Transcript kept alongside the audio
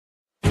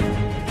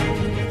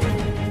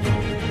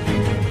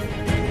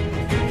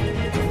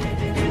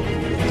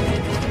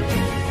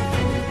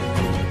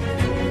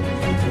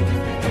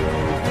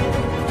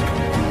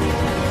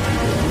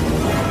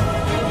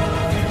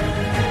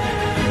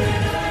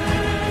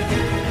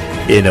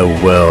In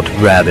a world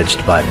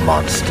ravaged by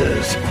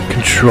monsters,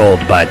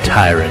 controlled by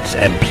tyrants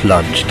and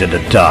plunged into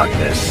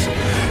darkness,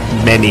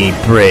 many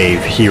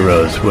brave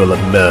heroes will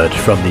emerge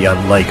from the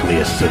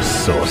unlikeliest of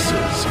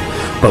sources.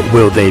 But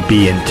will they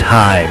be in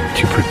time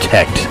to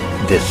protect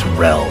this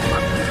realm,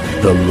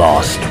 the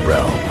Lost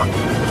Realm?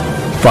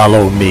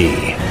 Follow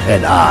me,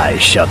 and I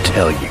shall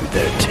tell you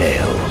their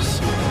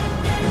tales.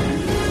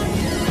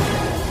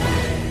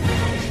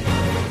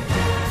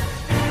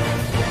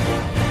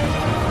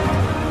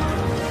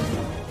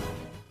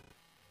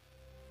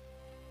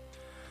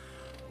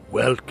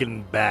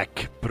 Welcome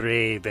back,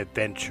 brave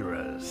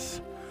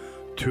adventurers,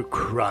 to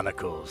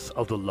Chronicles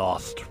of the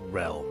Lost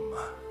Realm.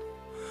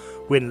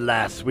 When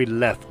last we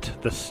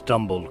left the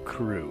Stumble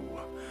crew,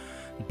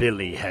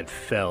 Billy had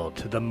fell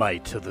to the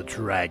might of the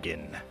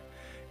dragon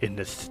in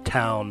the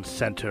town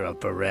center of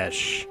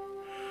Varesh,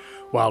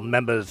 while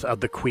members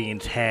of the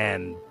Queen's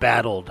Hand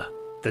battled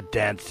the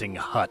dancing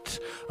hut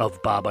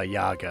of Baba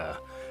Yaga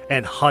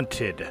and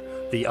hunted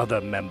the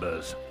other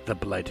members, the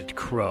Blighted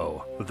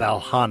Crow,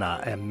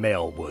 Valhalla, and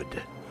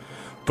Mailwood.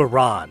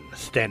 Varan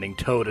standing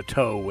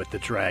toe-to-toe with the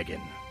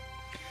dragon,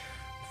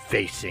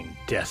 facing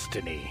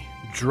destiny,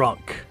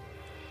 drunk,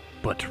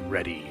 but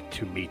ready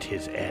to meet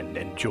his end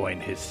and join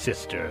his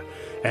sister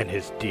and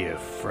his dear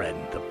friend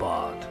the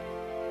Bard.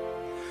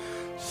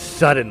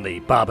 Suddenly,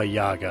 Baba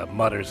Yaga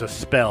mutters a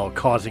spell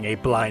causing a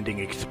blinding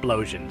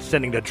explosion,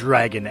 sending the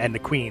dragon and the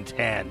Queen's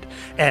Hand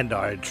and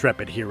our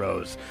intrepid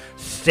heroes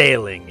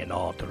sailing in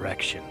all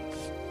directions.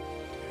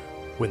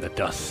 When the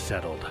dust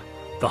settled,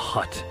 the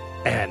hut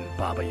and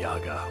Baba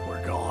Yaga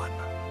were gone.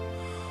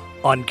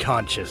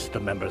 Unconscious,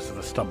 the members of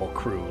the Stumble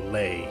crew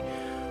lay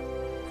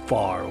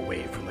far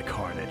away from the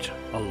carnage,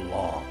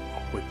 along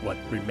with what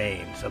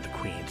remains of the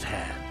Queen's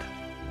Hand.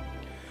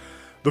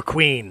 The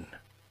Queen,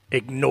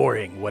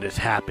 ignoring what has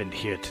happened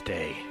here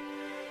today,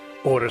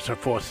 orders her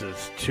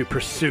forces to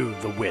pursue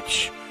the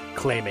witch,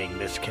 claiming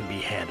this can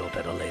be handled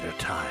at a later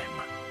time.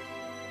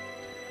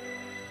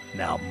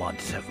 Now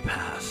months have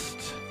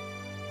passed.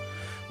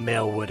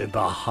 Mailwood and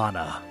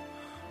Valhalla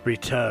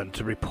return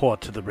to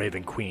report to the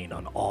Raven Queen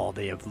on all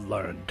they have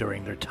learned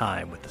during their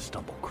time with the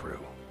Stumble crew.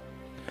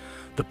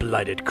 The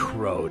Blighted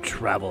Crow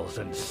travels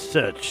in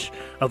search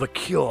of a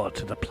cure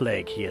to the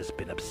plague he has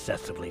been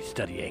obsessively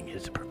studying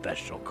his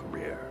professional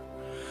career,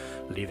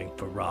 leaving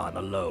Varan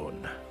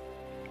alone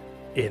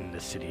in the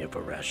city of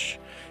Varesh,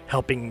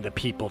 helping the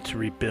people to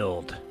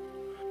rebuild.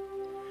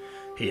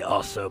 He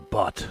also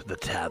bought the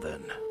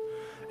tavern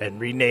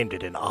and renamed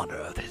it in honor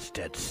of his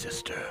dead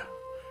sister.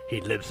 He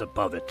lives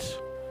above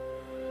it,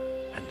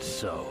 and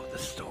so the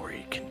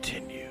story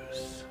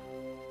continues.